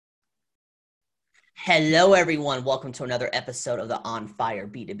Hello, everyone. Welcome to another episode of the On Fire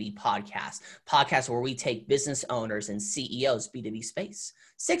B2B podcast where we take business owners and CEOs B2B space.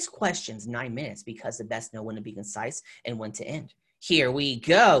 6 questions, 9 minutes, because the best know when to be concise and when to end. Here we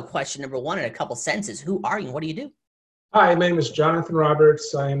go. Question number 1 in a couple sentences. Who are you and what do you do? Hi, my name is Jonathan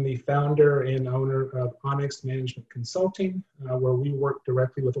Roberts. I am the founder and owner of Onyx Management Consulting, where we work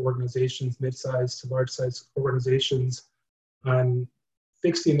directly with organizations, mid-sized to large-sized organizations, on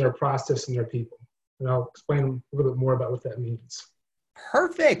fixing their process and their people. And I'll explain a little bit more about what that means.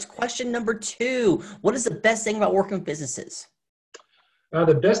 Perfect. Question number 2. What is the best thing about working with businesses?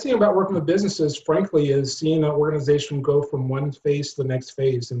 The best thing about working with businesses, frankly, is seeing an organization go from one phase to the next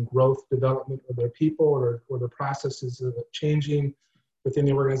phase in growth, development of their people or their processes changing within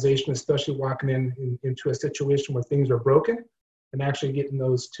the organization, especially walking into a situation where things are broken and actually getting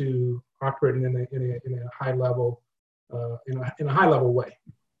those to operating in a high level in a high level way.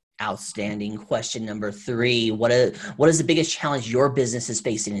 Outstanding. Question number 3. What is the biggest challenge your business is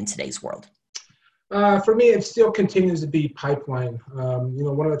facing in today's world? For me, it still continues to be pipeline.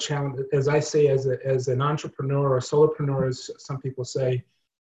 One of the challenges, as I say, as an entrepreneur or solopreneur, as some people say,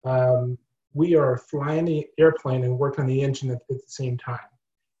 we are flying the airplane and working on the engine at the same time.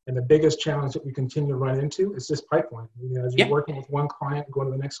 And the biggest challenge that we continue to run into is just pipeline. As you're working with one client, going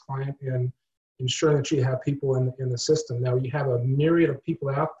to the next client, and ensuring that you have people in the system. Now, you have a myriad of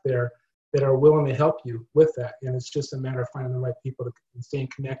people out there that are willing to help you with that. And it's just a matter of finding the right people and staying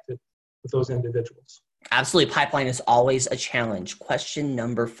connected with those individuals. Absolutely. Pipeline is always a challenge. Question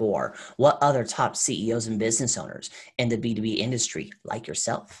number 4. What other top CEOs and business owners in the B2B industry, like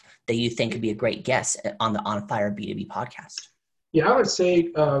yourself, that you think could be a great guest on the On Fire B2B podcast? Yeah, I would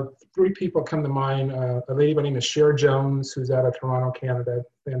say 3 people come to mind. A lady by the name of Cher Jones, who's out of Toronto, Canada,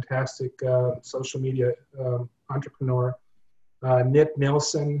 fantastic social media entrepreneur. Nick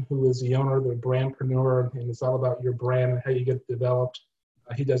Nelson, who is the owner of the Brandpreneur, and it's all about your brand and how you get it developed.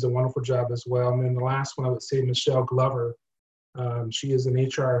 He does a wonderful job as well. And then the last one, I would say Michelle Glover. She is an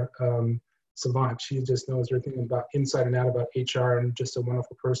HR savant. She just knows everything about inside and out about HR, and just a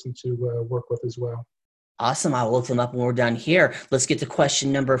wonderful person to work with as well. Awesome. I'll look them up when we're done here. Let's get to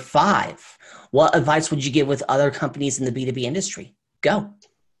question number 5. What advice would you give with other companies in the B2B industry? Go.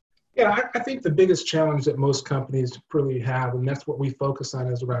 Yeah, I think the biggest challenge that most companies really have, and that's what we focus on,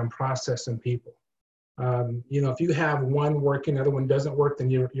 is around process and people. If you have one working, the other one doesn't work, then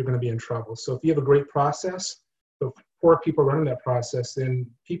you're going to be in trouble. So if you have a great process, but poor people running that process, then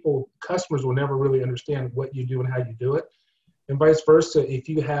customers will never really understand what you do and how you do it. And vice versa, if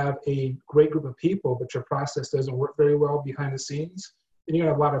you have a great group of people, but your process doesn't work very well behind the scenes, then you're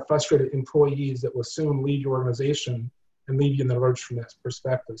going to have a lot of frustrated employees that will soon leave your organization and leave you in the lurch from that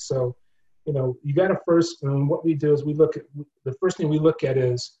perspective. So, you got to first, what we do is the first thing we look at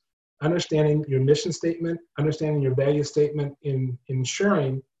is understanding your mission statement, understanding your value statement, in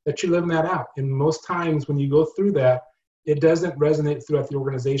ensuring that you're living that out. And most times when you go through that, it doesn't resonate throughout the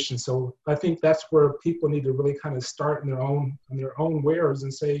organization. So I think that's where people need to really kind of start in their own wares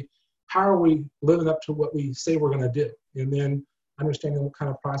and say, how are we living up to what we say we're going to do? And then understanding what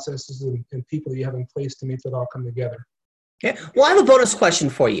kind of processes and people you have in place to make that all come together. Okay. Well, I have a bonus question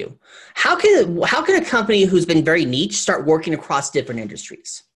for you. How can a company who's been very niche start working across different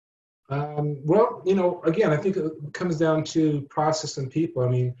industries? Again, I think it comes down to process and people. I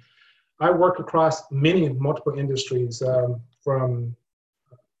mean, I work across multiple industries, from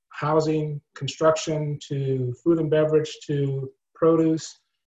housing, construction, to food and beverage, to produce,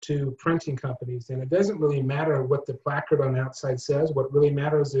 to printing companies. And it doesn't really matter what the placard on the outside says. What really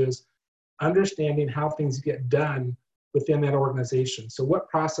matters is understanding how things get done within that organization. So what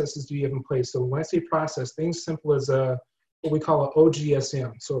processes do you have in place? So when I say process, things simple as what we call an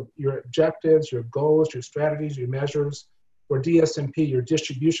OGSM. So your objectives, your goals, your strategies, your measures, or DSMP, your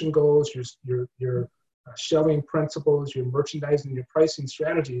distribution goals, your shelving principles, your merchandising, your pricing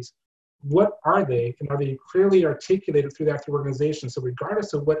strategies. What are they? And are they clearly articulated throughout the organization? So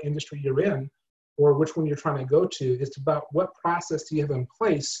regardless of what industry you're in or which one you're trying to go to, it's about what process do you have in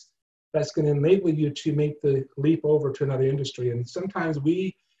place that's going to enable you to make the leap over to another industry. And sometimes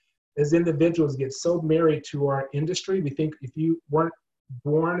we, as individuals, get so married to our industry. We think if you weren't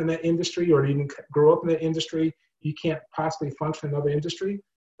born in that industry or even grow up in that industry, you can't possibly function in another industry.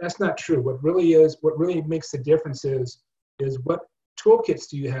 That's not true. What really makes the difference is what toolkits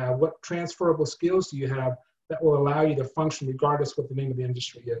do you have? What transferable skills do you have that will allow you to function regardless what the name of the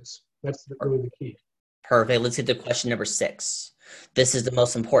industry is? That's really the key. Perfect. Let's get to question number 6. This is the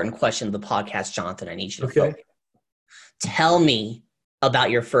most important question of the podcast, Jonathan. I need you to focus. Tell me about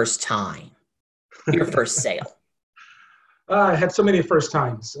your first time, your first sale. I had so many first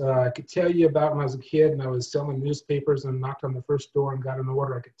times. I could tell you about when I was a kid and I was selling newspapers and knocked on the first door and got an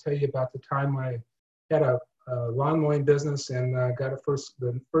order. I could tell you about the time I had a lawn mowing business and got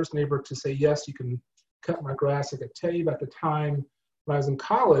the first neighbor to say, yes, you can cut my grass. I could tell you about the time when I was in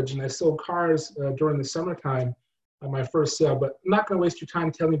college and I sold cars during the summertime on my first sale. But I'm not going to waste your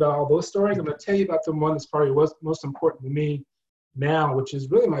time telling you about all those stories. I'm going to tell you about the one that's probably most important to me now, which is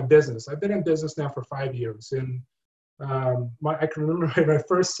really my business. I've been in business now for 5 years. And I can remember my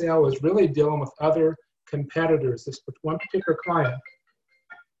first sale was really dealing with other competitors. This one particular client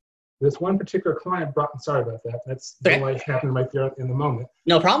brought, sorry about that, that's delay happening right there in the moment.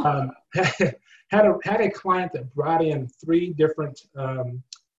 No problem. Had a client that brought in three different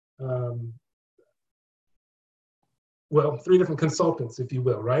consultants, if you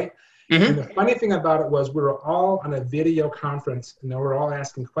will, right? Mm-hmm. And the funny thing about it was we were all on a video conference and they were all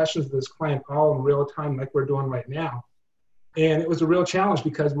asking questions of this client all in real time like we're doing right now. And it was a real challenge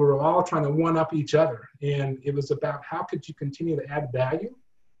because we were all trying to one-up each other. And it was about how could you continue to add value?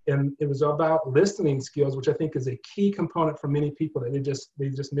 And it was about listening skills, which I think is a key component for many people that they just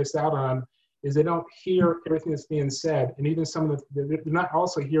miss out on, is they don't hear everything that's being said. And even they're not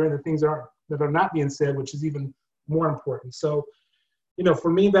also hearing the things that are not being said, which is even more important. So,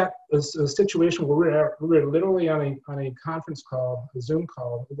 for me, that was a situation where we were literally on a conference call, a Zoom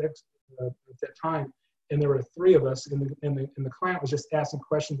call at that time. And there were three of us, and the client was just asking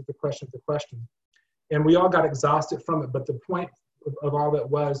question after question after question. And we all got exhausted from it. But the point of all that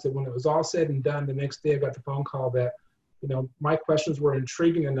was that when it was all said and done, the next day I got the phone call that, my questions were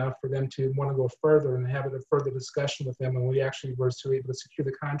intriguing enough for them to want to go further and have a further discussion with them. And we actually were able to secure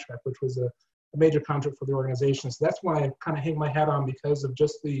the contract, which was a major contract for the organization. So that's why I kind of hang my hat on, because of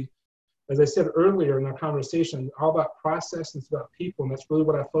just as I said earlier in our conversation, all about process and it's about people. And that's really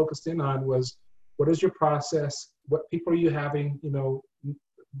what I focused in on was, what is your process? What people are you having,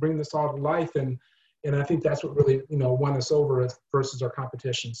 bring this all to life? And I think that's what really, won us over versus our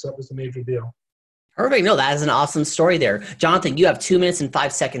competition. So that was a major deal. Perfect. No, that is an awesome story there. Jonathan, you have 2 minutes and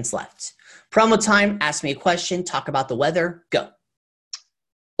 5 seconds left. Promo time, ask me a question, talk about the weather, go.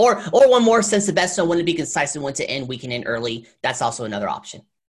 Or one more, since the best know when to be concise and when to end, we can end early. That's also another option.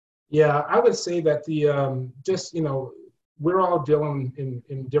 Yeah, I would say that we're all dealing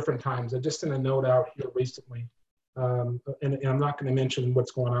in different times. I just sent a note out here recently, and I'm not going to mention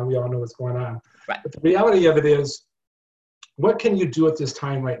what's going on. We all know what's going on. Right. But the reality of it is, what can you do at this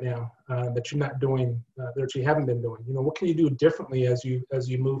time right now that you're not doing, that you haven't been doing? What can you do differently as you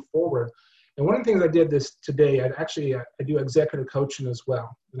move forward? And one of the things I did this today, I do executive coaching as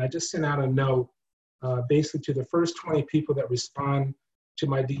well. And I just sent out a note basically to the first 20 people that respond to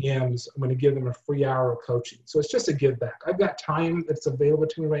my DMs. I'm going to give them a free hour of coaching. So it's just a give back. I've got time that's available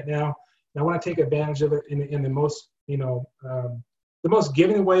to me right now. And I want to take advantage of it in the most, the most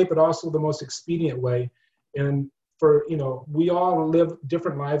giving way, but also the most expedient way. And we all live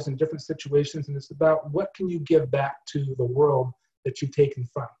different lives in different situations. And it's about what can you give back to the world that you've taken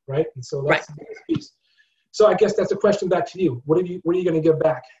from, right? And so that's the biggest piece. So I guess that's a question back to you. What are you going to give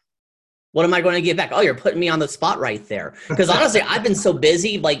back? What am I going to give back? Oh, you're putting me on the spot right there. Because honestly, I've been so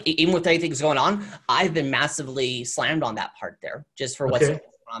busy, like even with everything that's going on, I've been massively slammed on that part there, just for what's going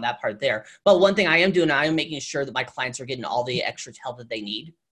on that part there. But one thing I am doing, I am making sure that my clients are getting all the extra help that they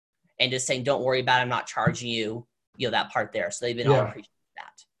need, and just saying, don't worry about it, I'm not charging you, that part there. So they've been all appreciating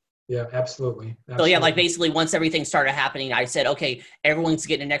that. Yeah, absolutely. So yeah, like basically once everything started happening, I said, okay, everyone's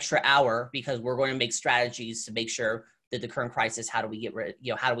getting an extra hour because we're going to make strategies to make sure that the current crisis, how do we get rid,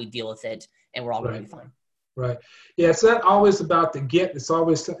 how do we deal with it? And we're all going to be fine. Right. Yeah. It's not always about the get. It's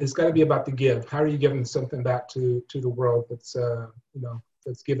got to be about the give. How are you giving something back to the world that's,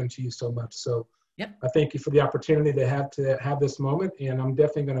 that's given to you so much? So I thank you for the opportunity to have this moment, and I'm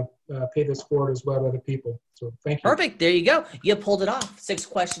definitely going to pay this forward as well to other people. So thank you. Perfect. There you go. You pulled it off. 6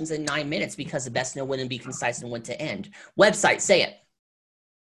 questions in 9 minutes, because the best know when to be concise and when to end. Website, say it.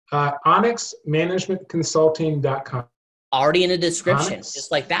 OnyxManagementConsulting.com. Already in the description,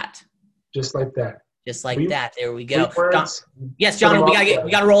 just like that. Just like that. Just like that. There we go. Yes, Jonathan,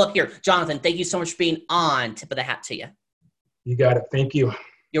 we got to roll up here. Jonathan, thank you so much for being on. Tip of the hat to you. You got it. Thank you.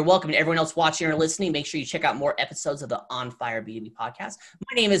 You're welcome. And everyone else watching or listening, make sure you check out more episodes of the On Fire B2B podcast.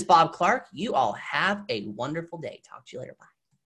 My name is Bob Clark. You all have a wonderful day. Talk to you later. Bye.